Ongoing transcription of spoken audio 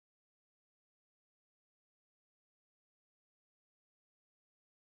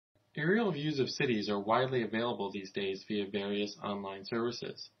Aerial views of cities are widely available these days via various online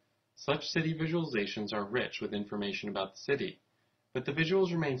services. Such city visualizations are rich with information about the city, but the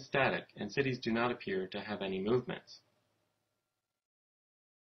visuals remain static and cities do not appear to have any movements.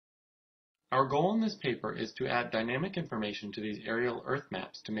 Our goal in this paper is to add dynamic information to these aerial Earth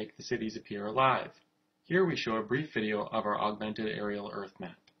maps to make the cities appear alive. Here we show a brief video of our augmented aerial Earth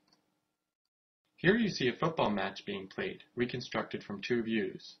map. Here you see a football match being played, reconstructed from two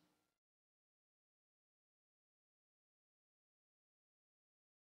views.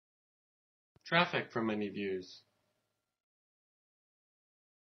 Traffic from many views.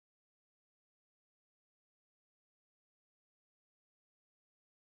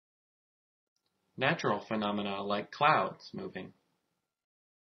 Natural phenomena like clouds moving.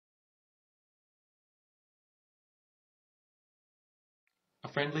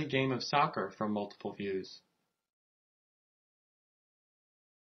 A friendly game of soccer from multiple views.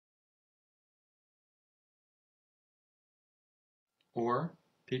 Or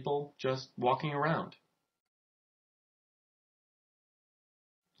people just walking around.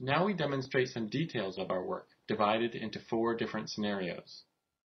 Now we demonstrate some details of our work, divided into 4 different scenarios.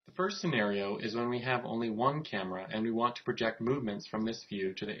 The first scenario is when we have only one camera and we want to project movements from this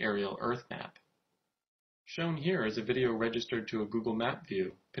view to the aerial Earth map. Shown here is a video registered to a Google Map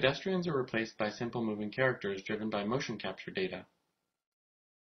view. Pedestrians are replaced by simple moving characters driven by motion capture data.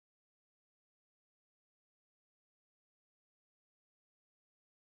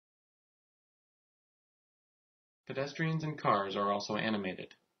 Pedestrians and cars are also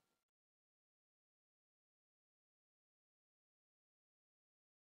animated.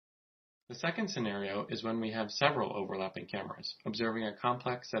 The second scenario is when we have several overlapping cameras, observing a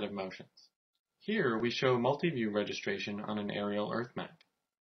complex set of motions. Here we show multi-view registration on an aerial Earth map.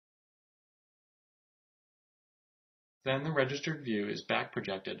 Then the registered view is back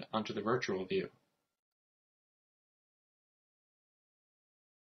projected onto the virtual view.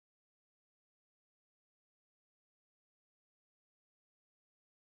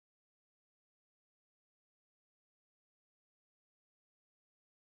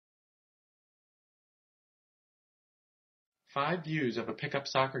 Five views of a pickup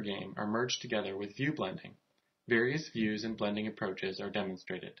soccer game are merged together with view blending. Various views and blending approaches are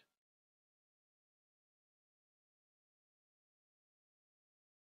demonstrated.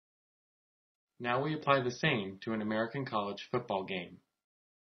 Now we apply the same to an American college football game.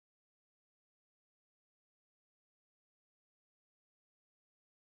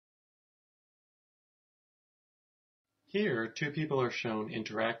 Here, 2 people are shown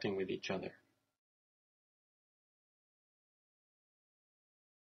interacting with each other.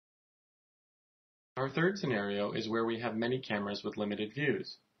 Our third scenario is where we have many cameras with limited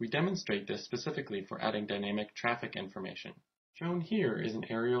views. We demonstrate this specifically for adding dynamic traffic information. Shown here is an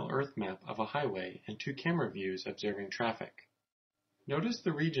aerial Earth map of a highway and 2 camera views observing traffic. Notice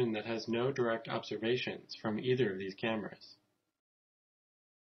the region that has no direct observations from either of these cameras.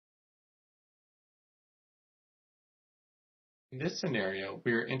 In this scenario,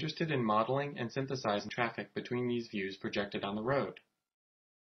 we are interested in modeling and synthesizing traffic between these views projected on the road.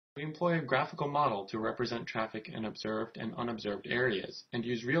 We employ a graphical model to represent traffic in observed and unobserved areas, and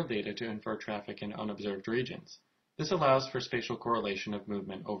use real data to infer traffic in unobserved regions. This allows for spatial correlation of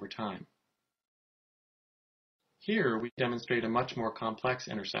movement over time. Here, we demonstrate a much more complex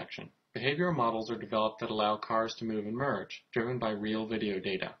intersection. Behavioral models are developed that allow cars to move and merge, driven by real video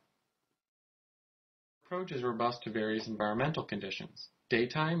data. The approach is robust to various environmental conditions.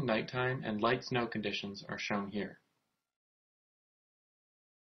 Daytime, nighttime, and light snow conditions are shown here.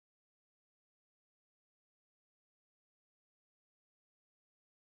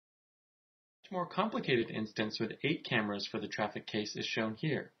 A more complicated instance with 8 cameras for the traffic case is shown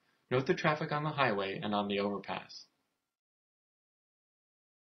here. Note the traffic on the highway and on the overpass.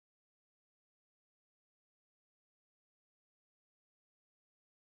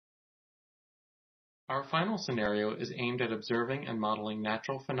 Our final scenario is aimed at observing and modeling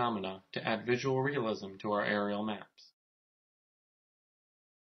natural phenomena to add visual realism to our aerial maps.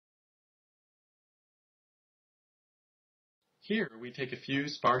 Here we take a few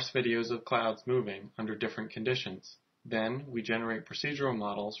sparse videos of clouds moving under different conditions. Then we generate procedural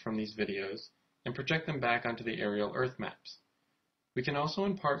models from these videos and project them back onto the aerial Earth maps. We can also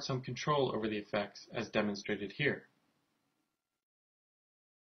impart some control over the effects as demonstrated here.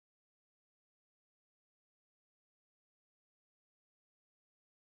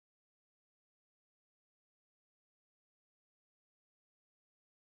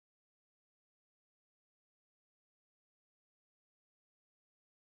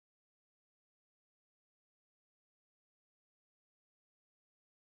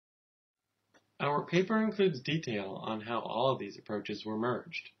 Our paper includes detail on how all of these approaches were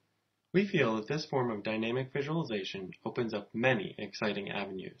merged. We feel that this form of dynamic visualization opens up many exciting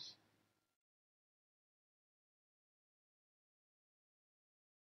avenues.